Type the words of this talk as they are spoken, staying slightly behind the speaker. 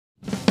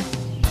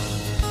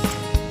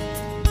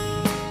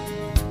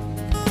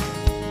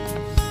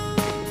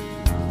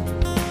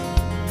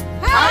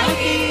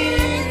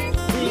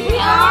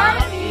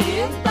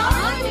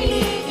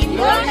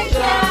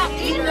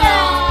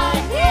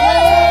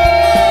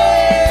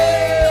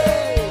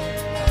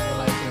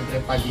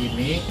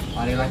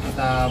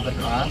kita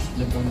berdoa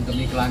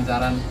demi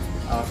kelancaran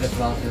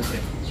virtual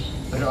Fieldtrip.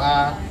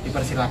 Berdoa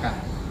dipersilakan.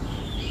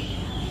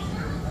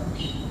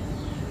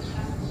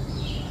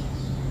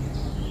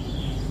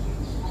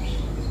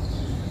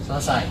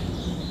 Selesai.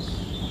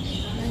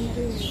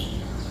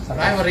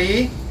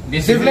 Primary,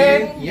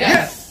 disiplin,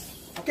 yes.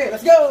 Oke,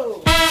 let's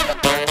go.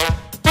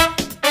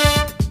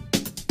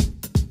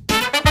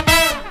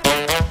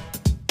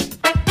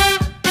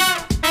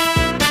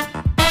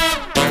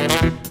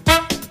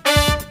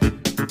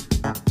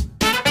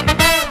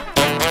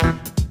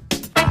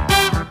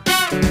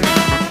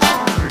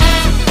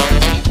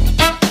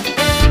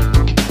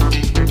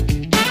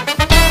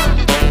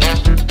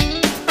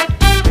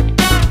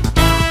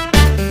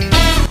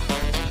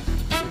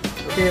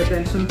 Okay,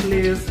 attention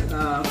please,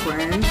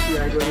 friends. We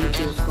are going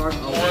to start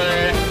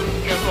our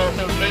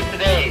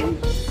today.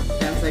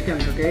 10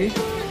 seconds, okay?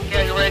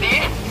 Okay, you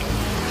ready?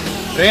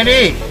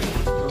 Ready?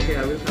 Okay,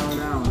 I will count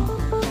down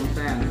from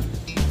 10.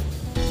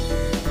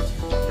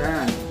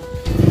 10,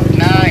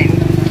 9,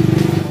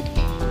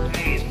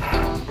 8,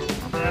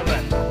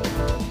 7,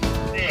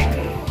 6,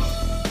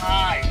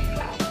 5,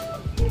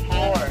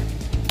 4,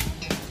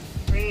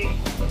 3,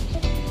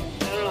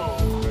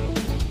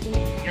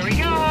 2. Here we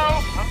go.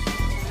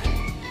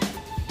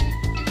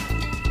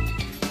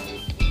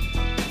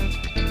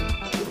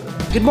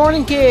 Good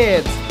morning,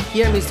 kids!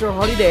 Here Mr.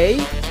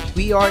 Holiday.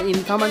 We are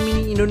in Taman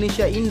Mini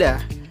Indonesia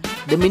Indah,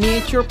 the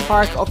miniature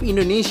park of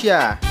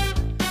Indonesia.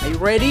 Are you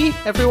ready,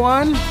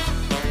 everyone?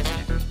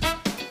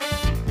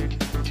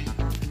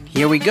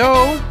 Here we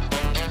go!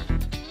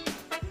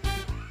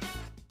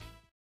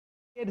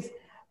 Kids,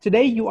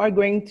 today you are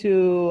going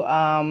to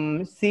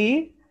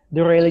see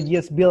the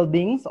religious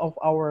buildings of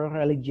our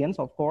religions,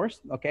 of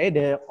course. Okay,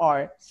 there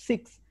are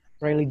 6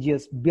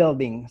 religious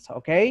buildings.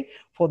 Okay,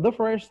 for the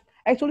first,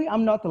 actually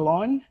I'm not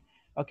alone.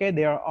 Okay,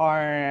 there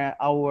are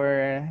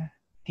our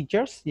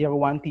teachers, year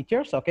 1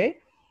 teachers.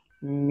 Okay,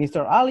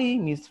 Mr. Ali,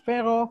 Miss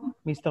Vero,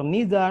 Mr.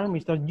 Nizar,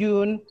 Mr.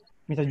 Jun,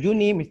 Mr.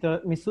 Juni,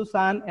 Miss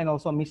Susan, and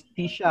also Miss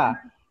Tisha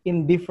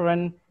in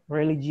different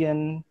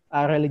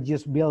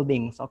religious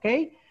buildings.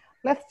 Okay,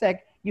 let's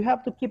check. You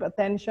have to keep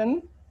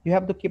attention. You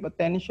have to keep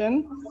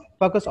attention.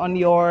 Focus on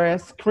your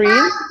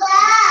screen.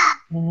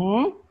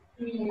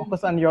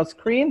 Focus on your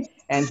screen.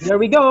 And here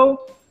we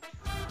go.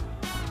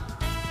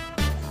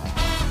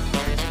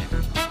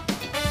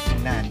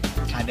 Nah,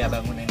 ada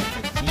bangunan yang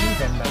kecil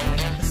dan bangunan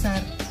yang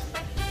besar.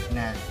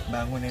 Nah,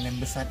 bangunan yang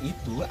besar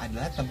itu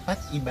adalah tempat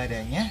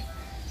ibadahnya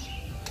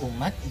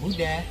umat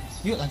Buddha.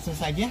 Yuk langsung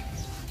saja.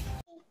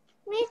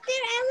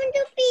 Mister, I want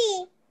to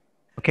pee.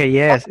 Okay,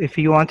 yes. If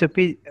you want to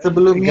pee,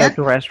 Sebelumnya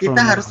go to restroom.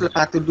 kita harus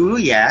sepatu dulu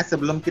ya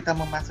sebelum kita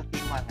memasuki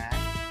ruangan.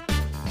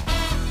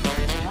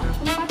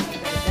 Tempat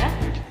ibadah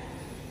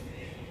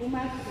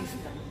umat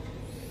Kristen.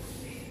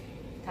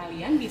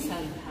 Kalian bisa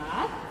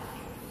lihat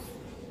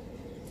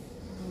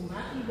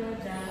rumah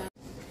ibadah.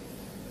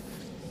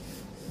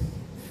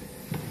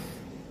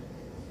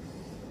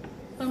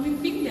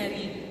 Pemimpin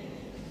dari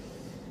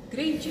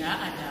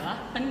gereja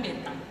adalah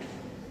pendeta.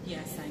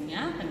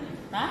 Biasanya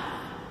pendeta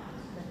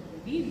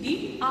berdiri di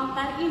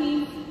altar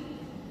ini.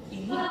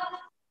 Ini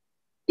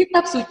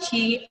kitab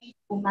suci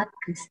umat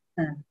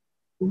Kristen.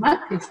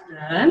 Umat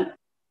Kristen,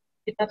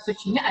 kitab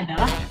sucinya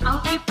adalah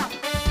Alkitab.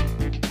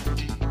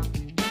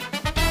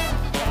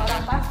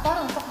 Seorang pastor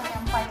untuk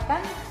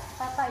menyampaikan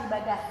tata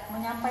ibadah,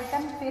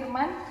 menyampaikan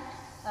firman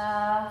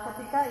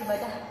ketika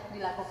ibadah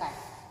dilakukan.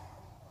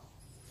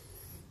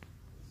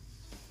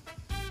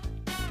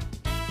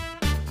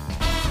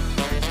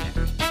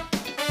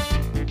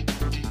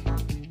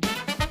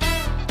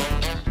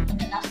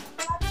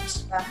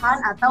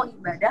 Bahan atau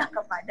ibadah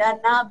kepada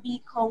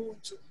Nabi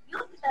Konghucu.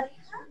 Yuk kita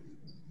lihat.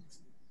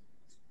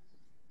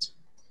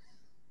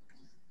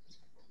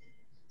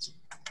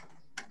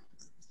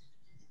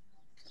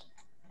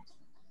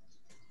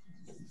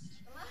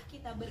 Setelah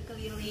kita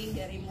berkeliling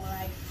dari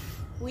mulai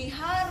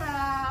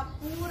wihara,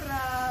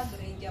 pura,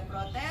 gereja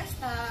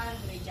Protestan,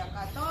 gereja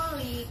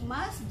Katolik,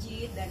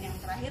 masjid, dan yang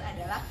terakhir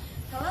adalah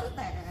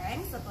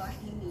kelenteng. Setelah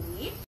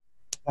ini,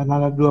 Dan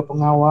ada 2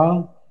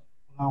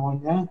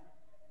 pengawalnya,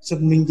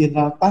 Semin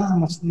Jenderal Tan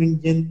sama Semin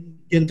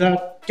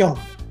Jenderal Chong.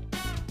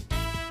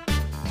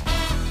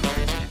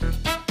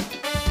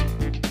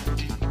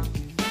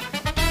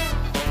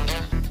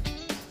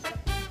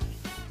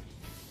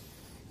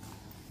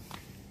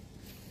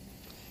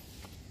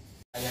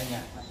 Rayanya,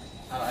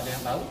 kalau ada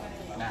yang tahu,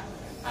 nah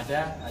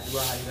ada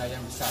 2 hari raya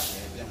yang besar,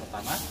 yaitu yang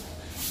pertama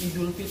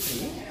Idul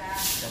Fitri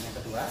dan yang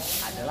kedua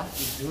adalah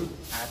Idul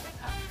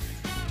Adha.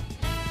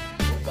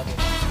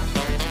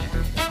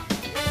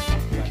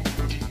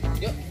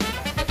 Yuk, kita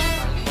lihat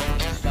kembali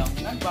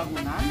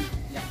bangunan-bangunan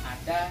yang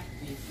ada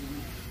di sini.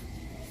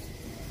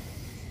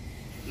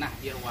 Nah,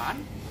 year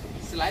 1,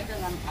 selain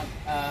dengan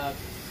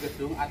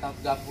gedung atau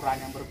gapura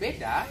yang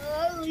berbeda.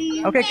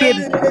 Okay,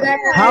 kids.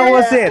 How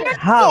was it?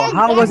 How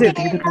was it?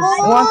 I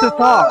want to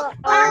talk.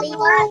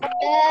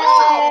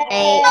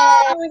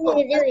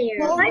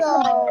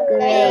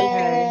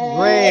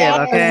 Great.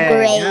 Okay.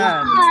 Great.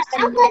 Yes.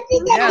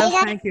 Yes.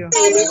 Thank you.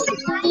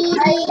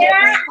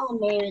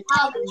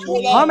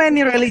 How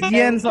many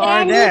religions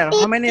are there?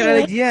 How many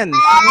religions?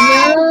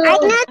 I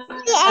not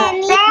see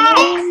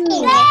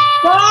anything.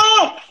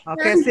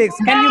 Okay, 6.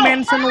 Can you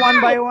mention one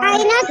by I one?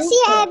 not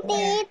see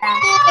anything.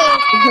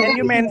 Can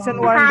you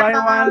mention one by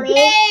one?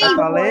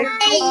 Catholic.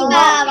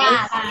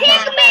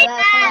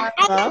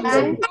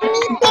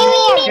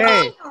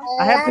 Okay.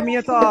 I have to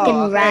mute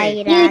all.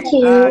 Okay.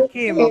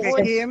 Kim. Okay,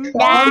 Kim.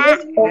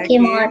 Okay,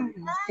 Kim.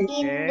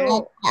 Okay.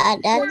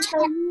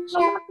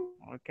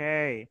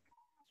 Okay.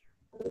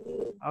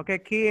 Okay,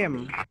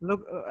 Kim.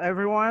 Look,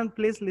 everyone,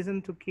 please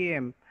listen to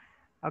Kim.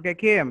 Okay,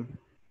 Kim.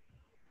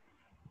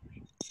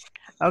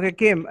 Okay,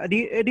 Kim. Do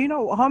you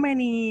know how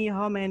many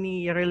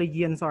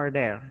religions are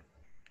there?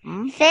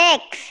 6.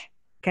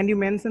 Can you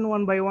mention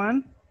one by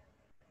one?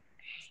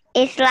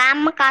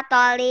 Islam,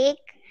 Katolik,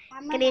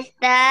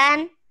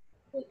 Kristen,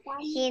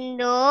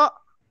 Hindu,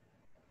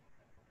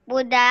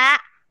 Buddha,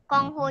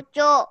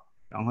 Konghucu.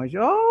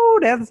 Oh,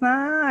 that's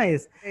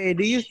nice. Hey,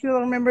 do you still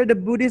remember the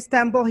Buddhist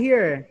temple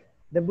here?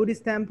 The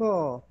Buddhist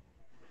temple.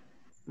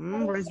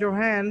 Raise your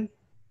hand.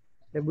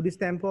 The Buddhist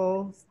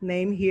temple's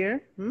name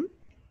here.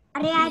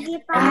 Arya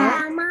Dipa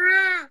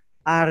Arama.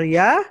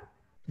 Arya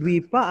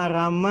Dwipa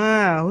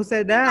Arama. Who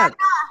said that?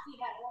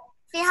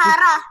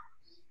 Sihara.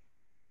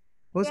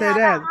 Who said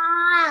that?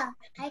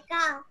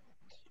 Haikal.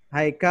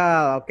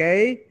 Haikal,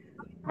 okay.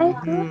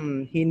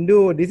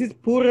 Hindu. This is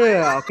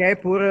Pura, okay,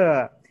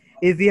 Pura.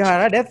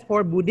 Izihara, that's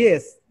for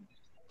Buddhist.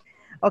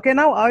 Okay,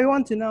 now I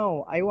want to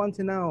know.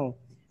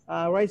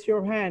 Raise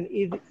your hand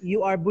if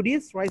you are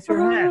Buddhist. Raise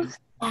your hand.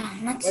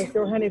 Raise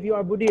your hand if you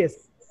are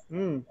Buddhist.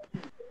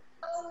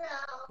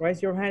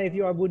 Raise your hand if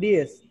you are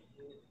Buddhist.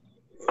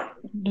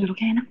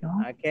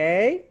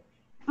 Okay.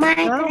 My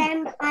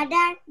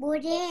grandfather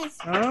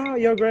Buddhist. Oh,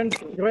 your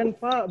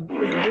grandpa is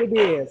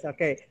Buddhist.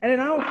 Okay. And then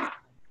now,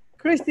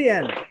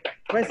 Christian.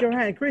 Raise your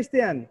hand.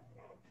 Christian,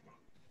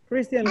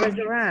 raise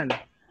your hand.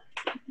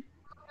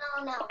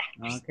 No.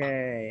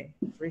 Okay.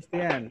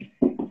 Christian.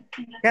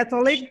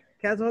 Catholic,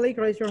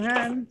 raise your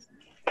hand.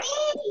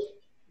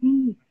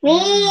 Me.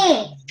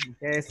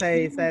 Okay,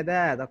 say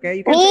that. Okay,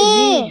 you can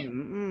say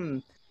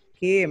me.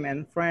 Kim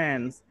and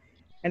friends.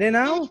 And then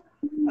now,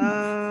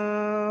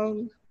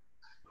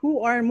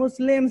 who are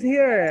Muslims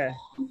here?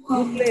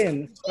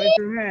 Muslims, raise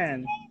your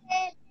hand.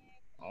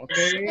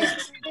 Okay.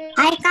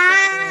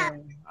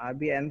 Haikal.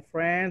 Abi and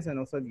friends, and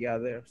also the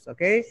others.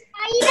 Okay.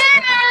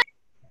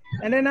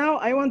 And then now,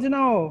 I want to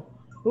know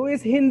who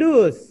is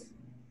Hindus.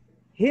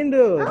 Okay.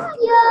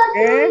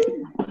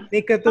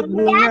 Nikatut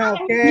bunga.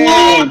 Okay.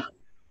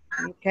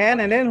 Ken,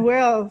 and then who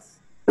else?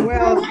 I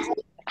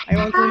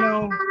want to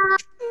know.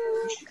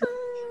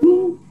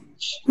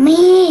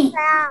 Me.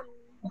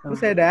 Who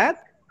said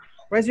that?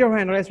 Raise your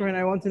hand.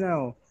 I want to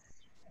know.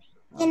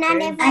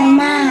 Okay.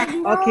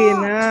 Okay,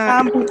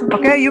 nah.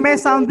 Okay, you may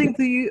something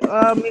to you,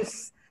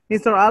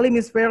 Mr. Ali,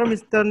 Miss Vero,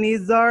 Mr.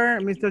 Nizar,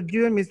 Mr.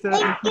 Jun, Mr.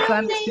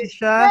 Insan,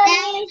 Tisha.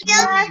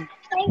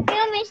 Thank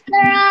you, Mr.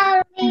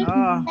 Ali.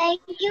 Oh.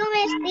 Thank you,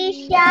 Miss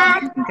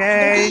Tisha.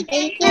 Okay.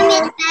 Thank you,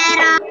 Mr.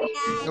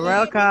 You're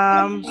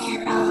welcome.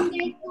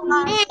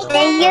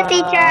 Thank you,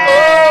 teacher.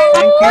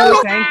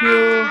 Thank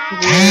you.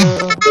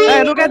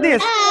 Hey, look at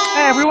this.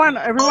 Hey, everyone,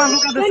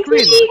 look at the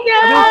screen. I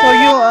will show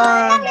you.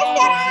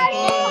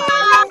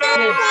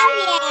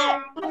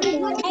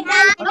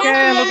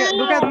 Okay,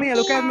 look at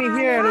me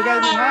here. Look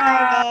at me. Hi.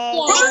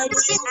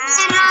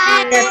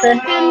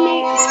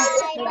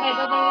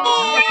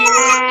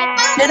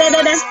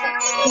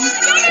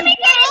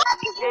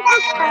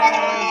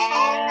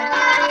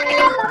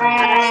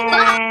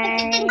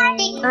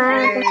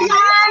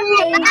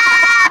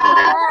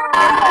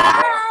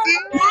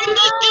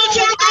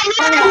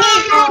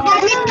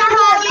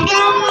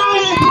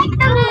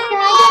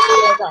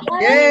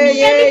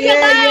 Yay.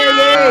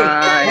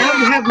 Now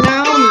we have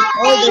known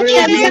all the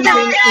religions in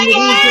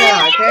Indonesia,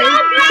 okay?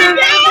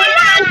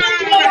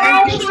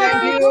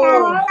 Thank you.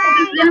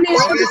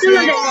 See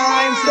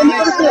you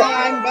next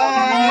time.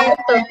 Bye.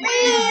 See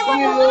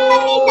you.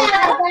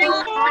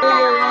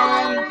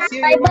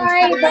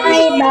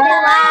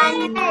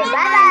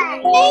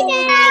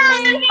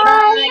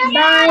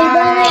 Bye.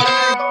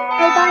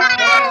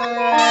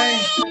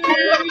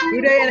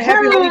 Good day and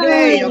happy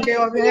holiday. Okay,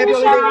 happy holiday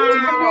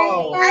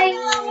tomorrow. Happy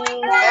long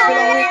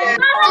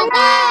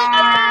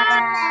weekend.